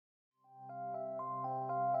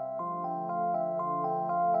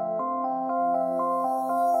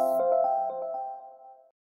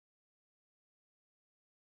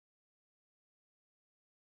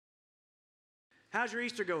How's your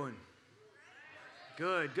Easter going?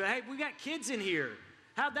 Good, good. Hey, we got kids in here.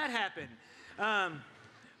 How'd that happen?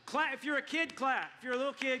 Clap. If you're a kid, clap. If you're a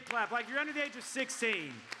little kid, clap. Like you're under the age of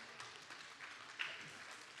 16.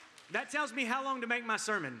 That tells me how long to make my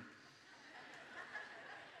sermon.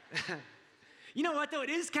 You know what though? It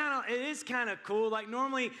is kind of cool. Like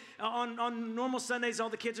normally on normal Sundays, all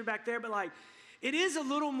the kids are back there, but like it is a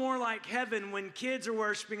little more like heaven when kids are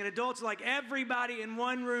worshiping and adults are like everybody in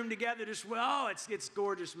one room together. Just it's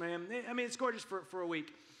gorgeous, man. I mean, it's gorgeous for a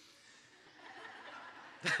week.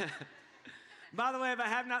 By the way, if I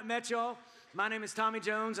have not met y'all, my name is Tommy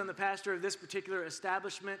Jones. I'm the pastor of this particular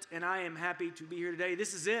establishment, and I am happy to be here today.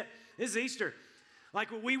 This is it. This is Easter.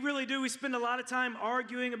 Like what we really do, we spend a lot of time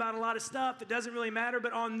arguing about a lot of stuff that doesn't really matter,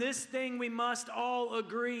 but on this thing we must all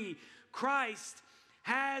agree. Christ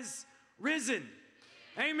has risen.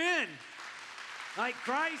 Amen. Like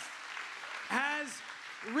Christ has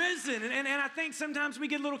risen. And I think sometimes we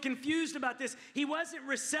get a little confused about this. He wasn't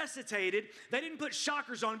resuscitated. They didn't put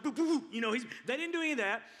shockers on. Boo, boo, boo. You know, they didn't do any of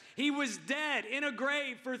that. He was dead in a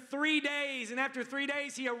grave for 3 days. And after 3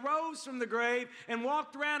 days, he arose from the grave and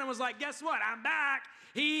walked around and was like, guess what? I'm back.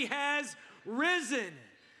 He has risen.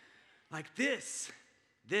 Like this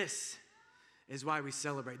is why we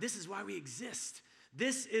celebrate. This is why we exist.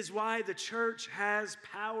 This is why the church has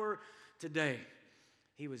power today.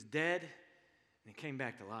 He was dead and he came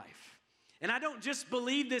back to life. And I don't just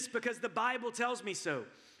believe this because the Bible tells me so.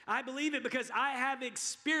 I believe it because I have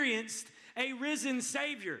experienced a risen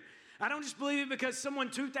Savior. I don't just believe it because someone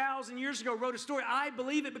 2,000 years ago wrote a story. I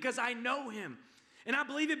believe it because I know him. And I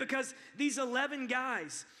believe it because these 11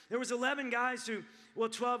 guys, there was 11 guys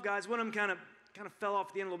 12 guys, one of them kind of fell off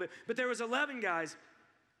at the end a little bit, but there was 11 guys,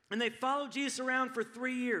 and they followed Jesus around for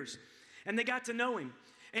 3 years, and they got to know him.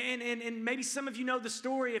 And maybe some of you know the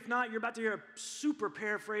story. If not, you're about to hear a super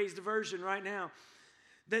paraphrased version right now.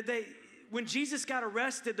 When Jesus got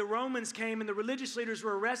arrested, the Romans came and the religious leaders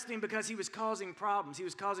were arresting him because he was causing problems. He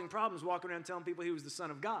was causing problems walking around telling people he was the Son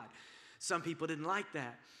of God. Some people didn't like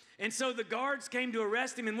that. And so the guards came to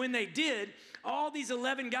arrest him, and when they did, all these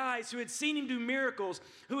 11 guys who had seen him do miracles,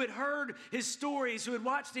 who had heard his stories, who had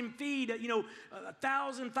watched him feed,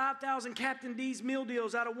 1,000, 5,000 Captain D's meal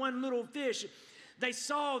deals out of one little fish, they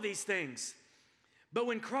saw these things. But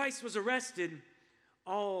when Christ was arrested,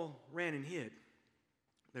 all ran and hid.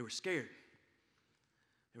 They were scared.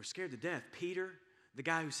 They were scared to death. Peter, the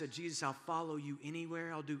guy who said, Jesus, I'll follow you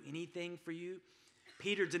anywhere. I'll do anything for you.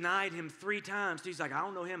 Peter denied him 3 times. He's like, I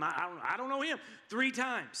don't know him. I don't know him. 3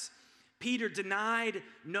 times. Peter denied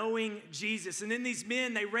knowing Jesus. And then these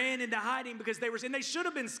men, they ran into hiding because and they should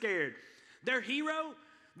have been scared. Their hero,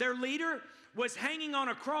 their leader, was hanging on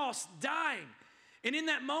a cross, dying. And in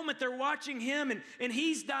that moment, they're watching him, and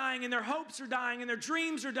he's dying, and their hopes are dying, and their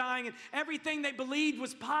dreams are dying, and everything they believed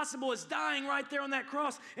was possible is dying right there on that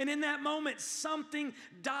cross. And in that moment, something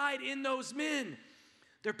died in those men.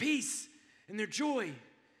 Their peace and their joy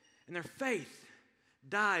and their faith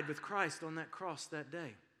died with Christ on that cross that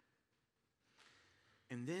day.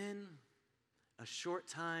 And then a short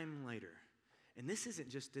time later, and this isn't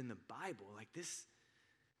just in the Bible, like this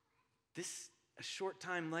a short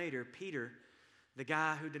time later, Peter, the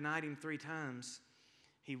guy who denied him 3 times,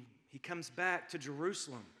 he comes back to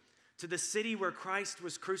Jerusalem, to the city where Christ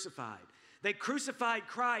was crucified. They crucified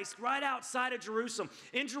Christ right outside of Jerusalem.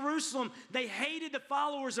 In Jerusalem, they hated the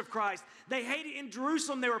followers of Christ. In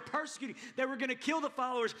Jerusalem, they were persecuting. They were going to kill the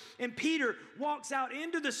followers. And Peter walks out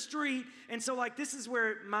into the street. And so this is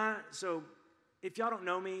where so if y'all don't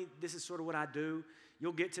know me, this is sort of what I do.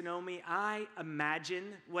 You'll get to know me. I imagine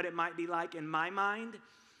what it might be like in my mind.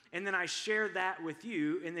 And then I share that with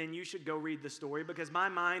you, and then you should go read the story because my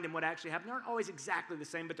mind and what actually happened aren't always exactly the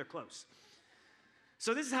same, but they're close.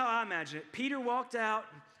 So this is how I imagine it. Peter walked out,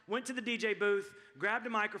 went to the DJ booth, grabbed a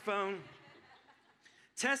microphone,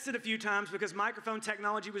 tested a few times because microphone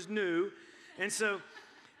technology was new. And so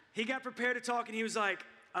he got prepared to talk, and he was like,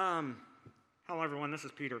 hello, everyone, this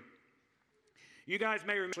is Peter. You guys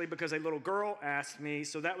may remember because a little girl asked me,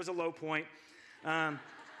 so that was a low point.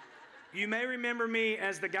 You may remember me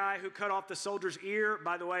as the guy who cut off the soldier's ear.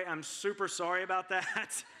 By the way, I'm super sorry about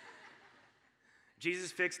that.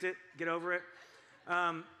 Jesus fixed it. Get over it.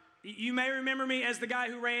 You may remember me as the guy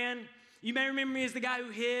who ran. You may remember me as the guy who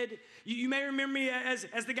hid. You may remember me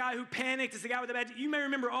as the guy who panicked, as the guy with the bad. You may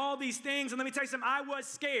remember all these things. And let me tell you something. I was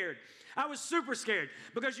scared. I was super scared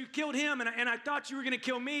because you killed him, and I thought you were going to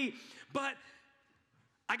kill me. But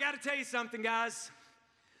I got to tell you something, guys.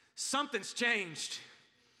 Something's changed.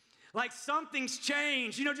 Something's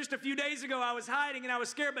changed. Just a few days ago, I was hiding and I was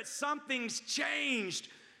scared, but something's changed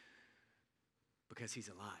because he's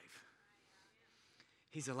alive.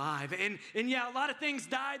 He's alive. And yeah, a lot of things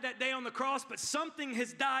died that day on the cross, but something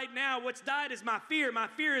has died now. What's died is my fear. My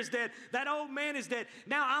fear is dead. That old man is dead.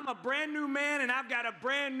 Now I'm a brand new man, and I've got a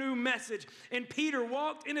brand new message. And Peter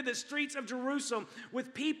walked into the streets of Jerusalem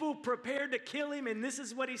with people prepared to kill him. And this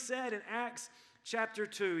is what he said in Acts chapter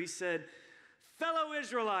 2. He said, fellow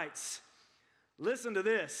Israelites, listen to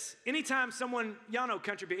this. Anytime someone, y'all know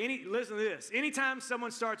country, listen to this. Anytime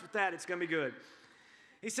someone starts with that, it's going to be good.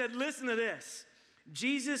 He said, listen to this.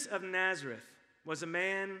 Jesus of Nazareth was a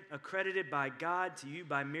man accredited by God to you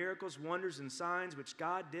by miracles, wonders, and signs which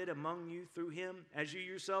God did among you through him, as you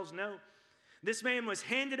yourselves know. This man was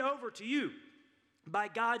handed over to you by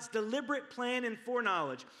God's deliberate plan and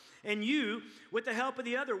foreknowledge. And you, with the help of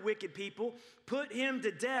the other wicked people, put him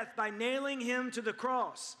to death by nailing him to the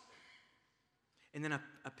cross. And then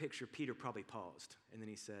I picture Peter probably paused. And then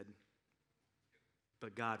he said,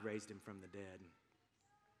 but God raised him from the dead,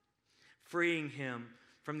 freeing him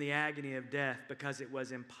from the agony of death because it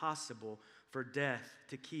was impossible for death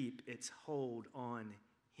to keep its hold on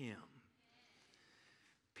him.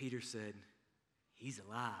 Peter said, he's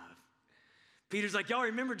alive. Peter's like, y'all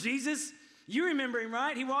remember Jesus? You remember him,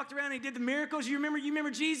 right? He walked around and he did the miracles. You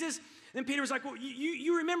remember Jesus? Then Peter was like, well,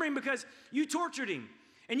 you remember him because you tortured him.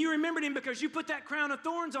 And you remembered him because you put that crown of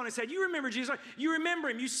thorns on his head. You remember Jesus. You remember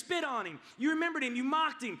him. You spit on him. You remembered him. You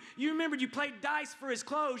mocked him. You remembered you played dice for his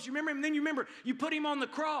clothes. You remember him. Then you remember you put him on the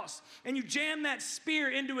cross and you jammed that spear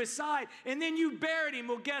into his side. And then you buried him.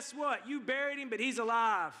 Well, guess what? You buried him, but he's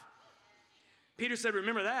alive. Peter said,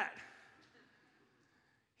 remember that.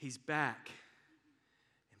 He's back.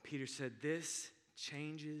 And Peter said, this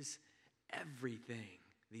changes everything.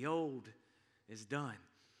 The old is done.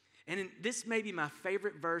 And this may be my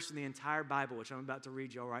favorite verse in the entire Bible, which I'm about to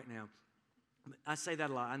read y'all right now. I say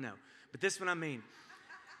that a lot, I know. But this one I mean.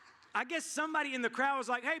 I guess somebody in the crowd was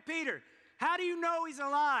like, hey, Peter, how do you know he's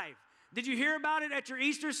alive? Did you hear about it at your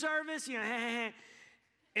Easter service? You know,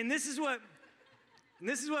 and this is what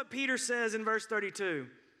Peter says in verse 32.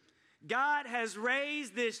 God has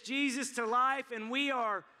raised this Jesus to life, and we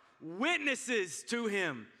are witnesses to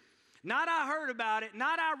him. Not I heard about it,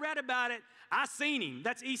 not I read about it, I seen him.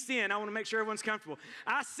 That's East End. I want to make sure everyone's comfortable.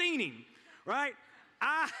 I seen him, right?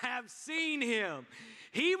 I have seen him.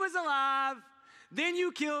 He was alive, then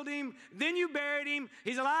you killed him, then you buried him.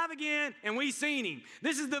 He's alive again, and we seen him.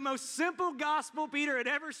 This is the most simple gospel Peter had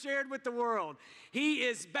ever shared with the world. He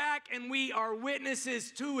is back, and we are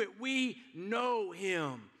witnesses to it. We know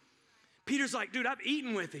him. Peter's like, dude, I've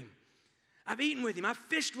eaten with him. I've eaten with him. I've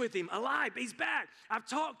fished with him. Alive. He's back. I've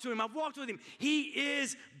talked to him. I've walked with him. He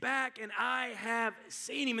is back, and I have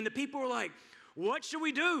seen him. And the people were like, what should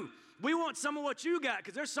we do? We want some of what you got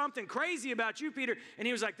because there's something crazy about you, Peter. And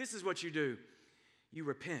he was like, this is what you do. You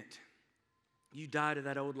repent. You die to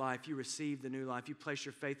that old life. You receive the new life. You place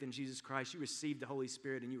your faith in Jesus Christ. You receive the Holy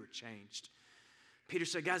Spirit, and you were changed. Peter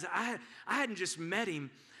said, guys, I hadn't just met him.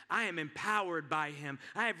 I am empowered by him.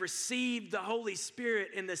 I have received the Holy Spirit,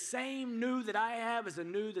 and the same new that I have is a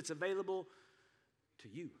new that's available to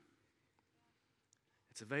you.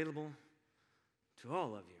 It's available to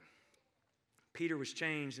all of you. Peter was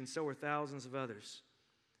changed, and so were thousands of others.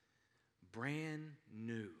 Brand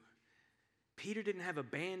new. Peter didn't have a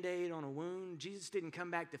Band-Aid on a wound. Jesus didn't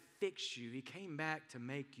come back to fix you. He came back to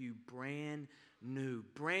make you brand new.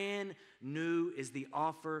 Brand new is the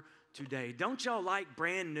offer today. Don't y'all like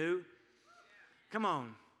brand new? Come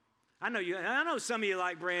on. I know some of you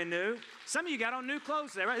like brand new. Some of you got on new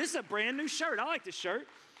clothes today, right? This is a brand new shirt. I like this shirt.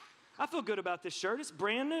 I feel good about this shirt. It's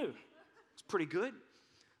brand new. It's pretty good.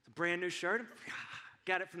 It's a brand new shirt.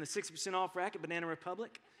 Got it from the 60% off rack at Banana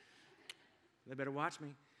Republic. They better watch me.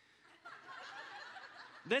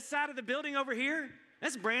 This side of the building over here,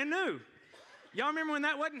 that's brand new. Y'all remember when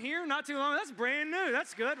that wasn't here not too long? That's brand new.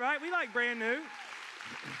 That's good, right? We like brand new.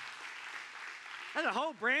 That's a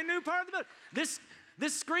whole brand new part of the building.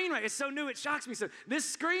 This screen right, it's so new it shocks me. So this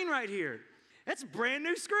screen right here, that's a brand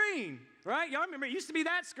new screen, right? Y'all remember it used to be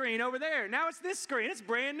that screen over there. Now it's this screen. It's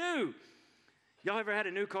brand new. Y'all ever had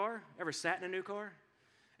a new car? Ever sat in a new car?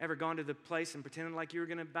 Ever gone to the place and pretended like you were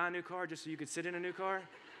going to buy a new car just so you could sit in a new car?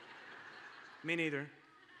 Me neither.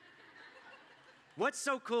 What's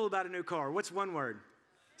so cool about a new car? What's one word?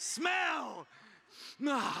 Smell.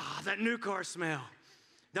 That new car smell.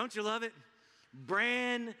 Don't you love it?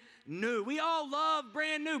 Brand new. We all love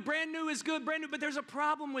brand new. Brand new is good, brand new, but there's a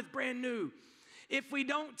problem with brand new. If we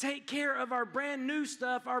don't take care of our brand new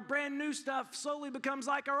stuff slowly becomes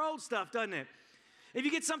like our old stuff, doesn't it? If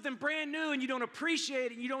you get something brand new and you don't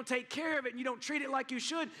appreciate it, and you don't take care of it, and you don't treat it like you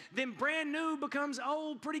should, then brand new becomes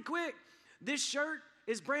old pretty quick. This shirt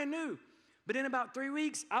is brand new. But in about 3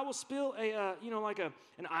 weeks, I will spill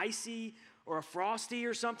an icy or a frosty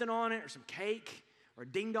or something on it, or some cake or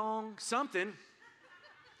ding dong, something.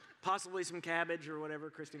 Possibly some cabbage or whatever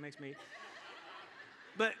Christy makes me eat.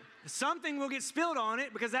 But something will get spilled on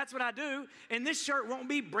it because that's what I do, and this shirt won't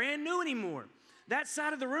be brand new anymore. That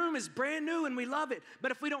side of the room is brand new and we love it.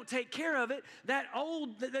 But if we don't take care of it, that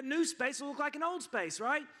new space will look like an old space,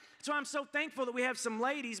 right? So I'm so thankful that we have some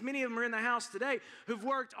ladies, many of them are in the house today, who've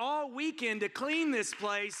worked all weekend to clean this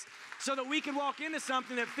place so that we can walk into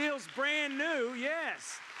something that feels brand new,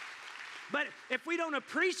 yes. But if we don't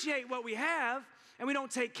appreciate what we have and we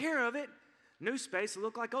don't take care of it, new space will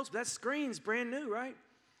look like old space. That screen's brand new, right?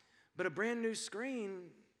 But a brand new screen,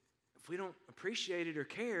 if we don't appreciate it or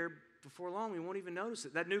care, before long, we won't even notice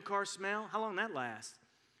it. That new car smell, how long that lasts?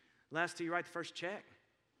 Lasts till you write the first check.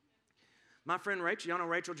 My friend Rachel, y'all know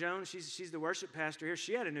Rachel Jones, she's the worship pastor here.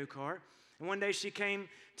 She had a new car. And one day she came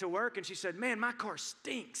to work and she said, man, my car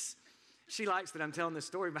stinks. She likes that I'm telling this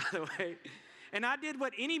story, by the way. And I did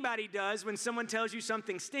what anybody does when someone tells you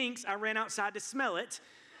something stinks. I ran outside to smell it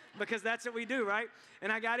because that's what we do, right?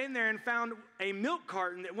 And I got in there and found a milk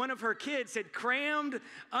carton that one of her kids had crammed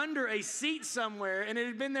under a seat somewhere, and it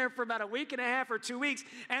had been there for about a week and a half or 2 weeks,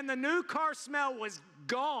 and the new car smell was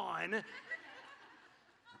gone,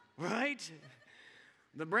 right?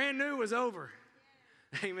 The brand new was over.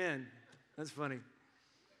 Amen. That's funny.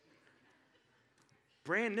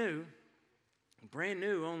 Brand new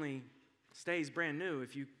only stays brand new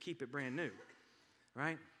if you keep it brand new,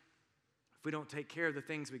 right? If we don't take care of the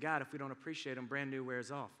things we got, if we don't appreciate them, brand new wears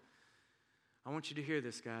off. I want you to hear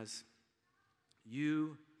this, guys.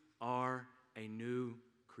 You are a new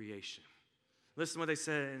creation. Listen to what they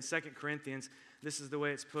said in 2 Corinthians. This is the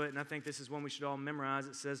way it's put, and I think this is one we should all memorize.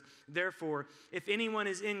 It says, therefore, if anyone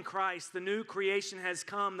is in Christ, the new creation has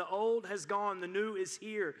come, the old has gone, the new is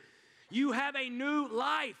here. You have a new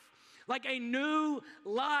life. Like a new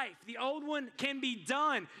life. The old one can be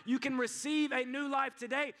done. You can receive a new life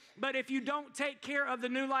today. But if you don't take care of the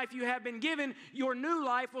new life you have been given, your new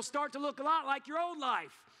life will start to look a lot like your old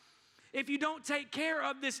life. If you don't take care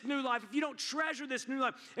of this new life, if you don't treasure this new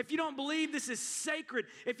life, if you don't believe this is sacred,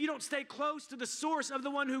 if you don't stay close to the source of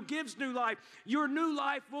the one who gives new life, your new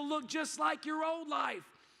life will look just like your old life.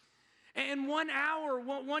 And 1 hour,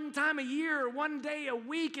 one time a year, 1 day a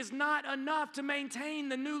week is not enough to maintain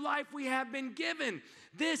the new life we have been given.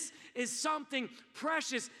 This is something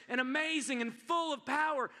precious and amazing and full of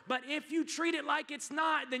power. But if you treat it like it's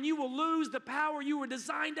not, then you will lose the power you were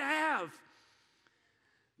designed to have.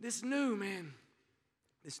 This new, man,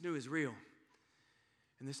 this new is real.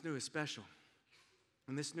 And this new is special.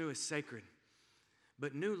 And this new is sacred.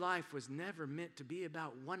 But new life was never meant to be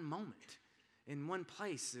about one moment. In one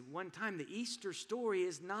place, at one time. The Easter story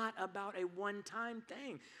is not about a one-time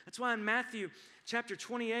thing. That's why in Matthew chapter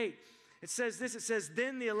 28, it says this. It says,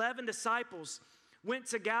 then the 11 disciples went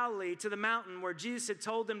to Galilee, to the mountain where Jesus had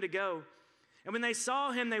told them to go. And when they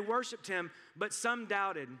saw him, they worshiped him, but some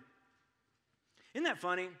doubted. Isn't that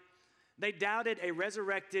funny? They doubted a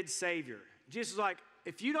resurrected Savior. Jesus was like,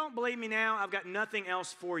 if you don't believe me now, I've got nothing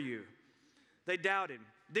else for you. They doubted.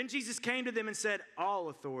 Then Jesus came to them and said, all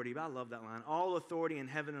authority, I love that line, all authority in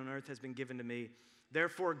heaven and earth has been given to me.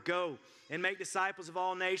 Therefore, go and make disciples of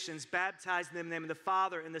all nations, baptizing them in the name of the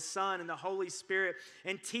Father and the Son and the Holy Spirit,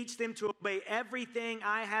 and teach them to obey everything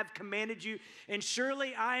I have commanded you. And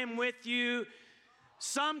surely I am with you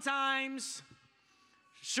sometimes.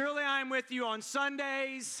 Surely I am with you on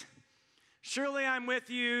Sundays. Surely I'm with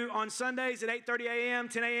you on Sundays at 8:30 a.m.,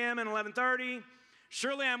 10 a.m., and 11:30.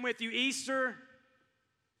 Surely I'm with you Easter.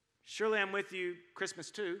 Surely I'm with you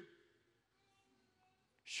Christmas too.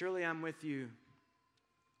 Surely I'm with you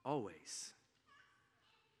always.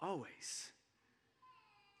 Always.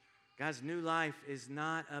 Guys, new life is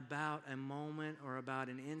not about a moment or about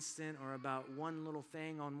an instant or about one little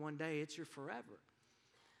thing on one day. It's your forever.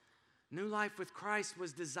 New life with Christ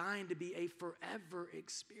was designed to be a forever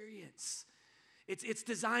experience. It's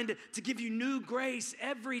designed to give you new grace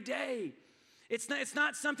every day. It's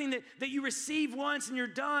not something that you receive once and you're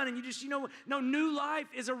done and you just, no, new life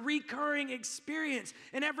is a recurring experience.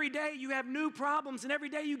 And every day you have new problems and every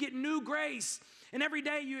day you get new grace. And every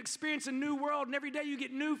day you experience a new world and every day you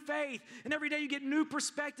get new faith and every day you get new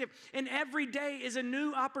perspective. And every day is a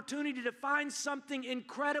new opportunity to find something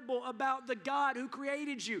incredible about the God who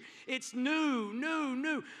created you. It's new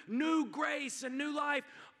grace and new life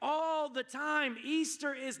all the time.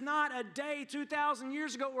 Easter is not a day 2,000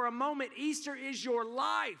 years ago or a moment. Easter is your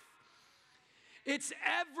life. It's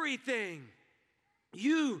everything.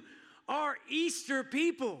 You are Easter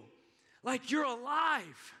people. Like you're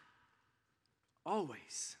alive.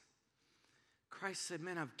 Always. Christ said,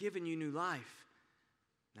 man, I've given you new life.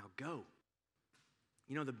 Now go.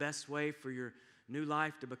 You know the best way for your new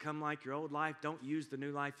life to become like your old life? Don't use the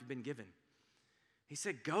new life you've been given. He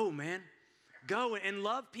said, go, man. Go and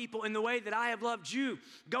love people in the way that I have loved you.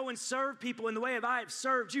 Go and serve people in the way that I have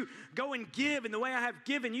served you. Go and give in the way I have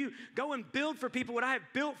given you. Go and build for people what I have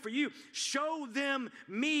built for you. Show them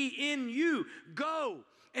me in you. Go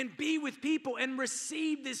and be with people and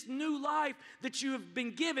receive this new life that you have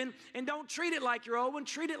been given, and don't treat it like your old one.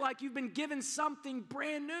 Treat it like you've been given something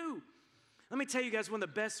brand new. Let me tell you guys, one of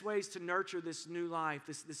the best ways to nurture this new life,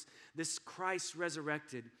 this Christ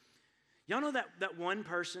resurrected. Y'all know that one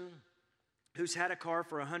person who's had a car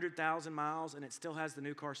for 100,000 miles and it still has the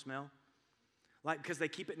new car smell? Like, because they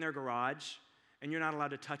keep it in their garage and you're not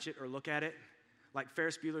allowed to touch it or look at it. Like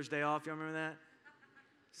Ferris Bueller's Day Off, y'all remember that?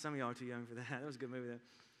 Some of y'all are too young for that. That was a good movie, though.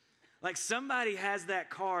 Like somebody has that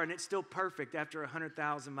car and it's still perfect after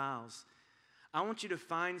 100,000 miles. I want you to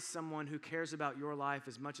find someone who cares about your life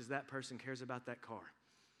as much as that person cares about that car.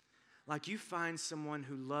 Like you find someone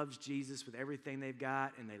who loves Jesus with everything they've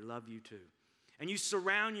got and they love you too. And you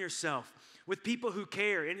surround yourself with people who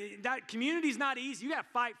care. And that community's not easy. You got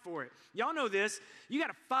to fight for it. Y'all know this. You got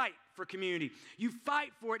to fight for community. You fight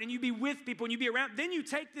for it and you be with people and you be around. Then you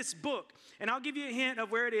take this book, and I'll give you a hint of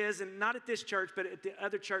where it is, and not at this church, but at the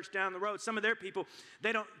other church down the road. Some of their people,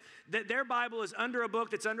 their Bible is under a book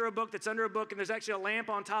that's under a book that's under a book, and there's actually a lamp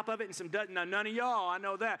on top of it and some dust. Now, none of y'all, I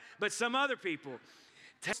know that, but some other people.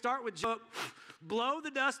 Start with book, blow the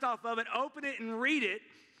dust off of it, open it and read it.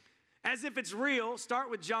 As if it's real. Start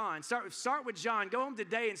with John. Start with John. Go home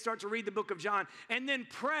today and start to read the book of John. And then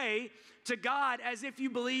pray to God as if you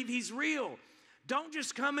believe he's real. Don't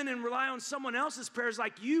just come in and rely on someone else's prayers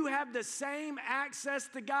like you have the same access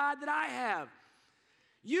to God that I have.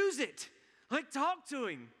 Use it. Like, talk to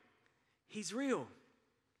him. He's real.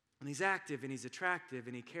 And he's active and he's attractive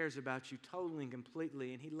and he cares about you totally and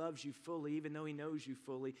completely. And he loves you fully even though he knows you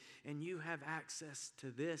fully. And you have access to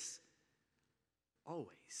this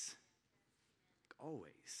always.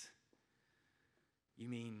 Always. You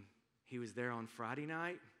mean he was there on Friday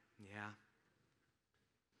night? Yeah.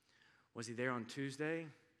 Was he there on Tuesday?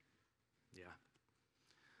 Yeah.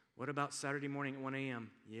 What about Saturday morning at 1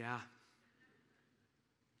 a.m.? Yeah.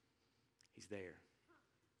 He's there.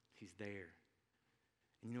 He's there.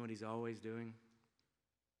 And you know what he's always doing?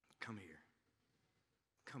 Come here.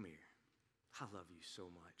 Come here. I love you so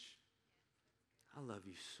much. I love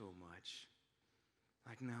you so much.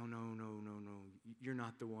 Like, no. You're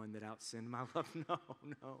not the one that outsinned my love.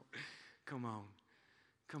 No. Come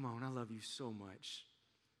on. I love you so much.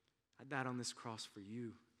 I died on this cross for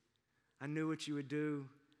you. I knew what you would do.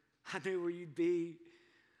 I knew where you'd be.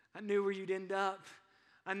 I knew where you'd end up.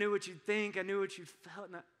 I knew what you'd think. I knew what you'd felt.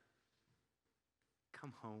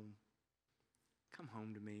 Come home. Come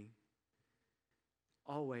home to me.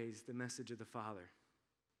 Always the message of the Father.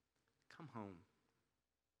 Come home.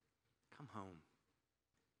 Come home.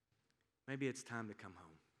 Maybe it's time to come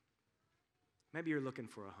home. Maybe you're looking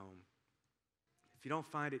for a home. If you don't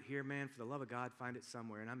find it here, man, for the love of God, find it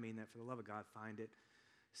somewhere. And I mean that, for the love of God, find it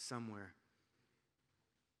somewhere.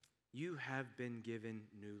 You have been given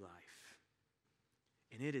new life.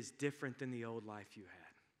 And it is different than the old life you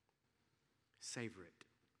had. Savor it.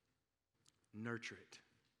 Nurture it.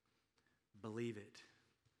 Believe it.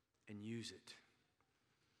 And use it.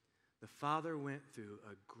 The Father went through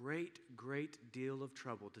a great deal of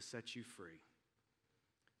trouble to set you free.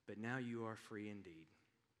 But now you are free indeed.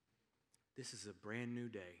 This is a brand new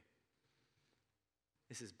day.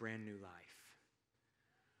 This is brand new life.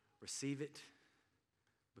 Receive it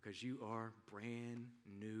because you are brand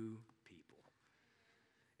new people.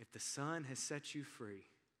 If the Son has set you free,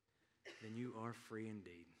 then you are free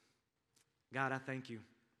indeed. God, I thank you.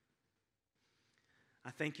 I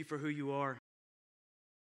thank you for who you are.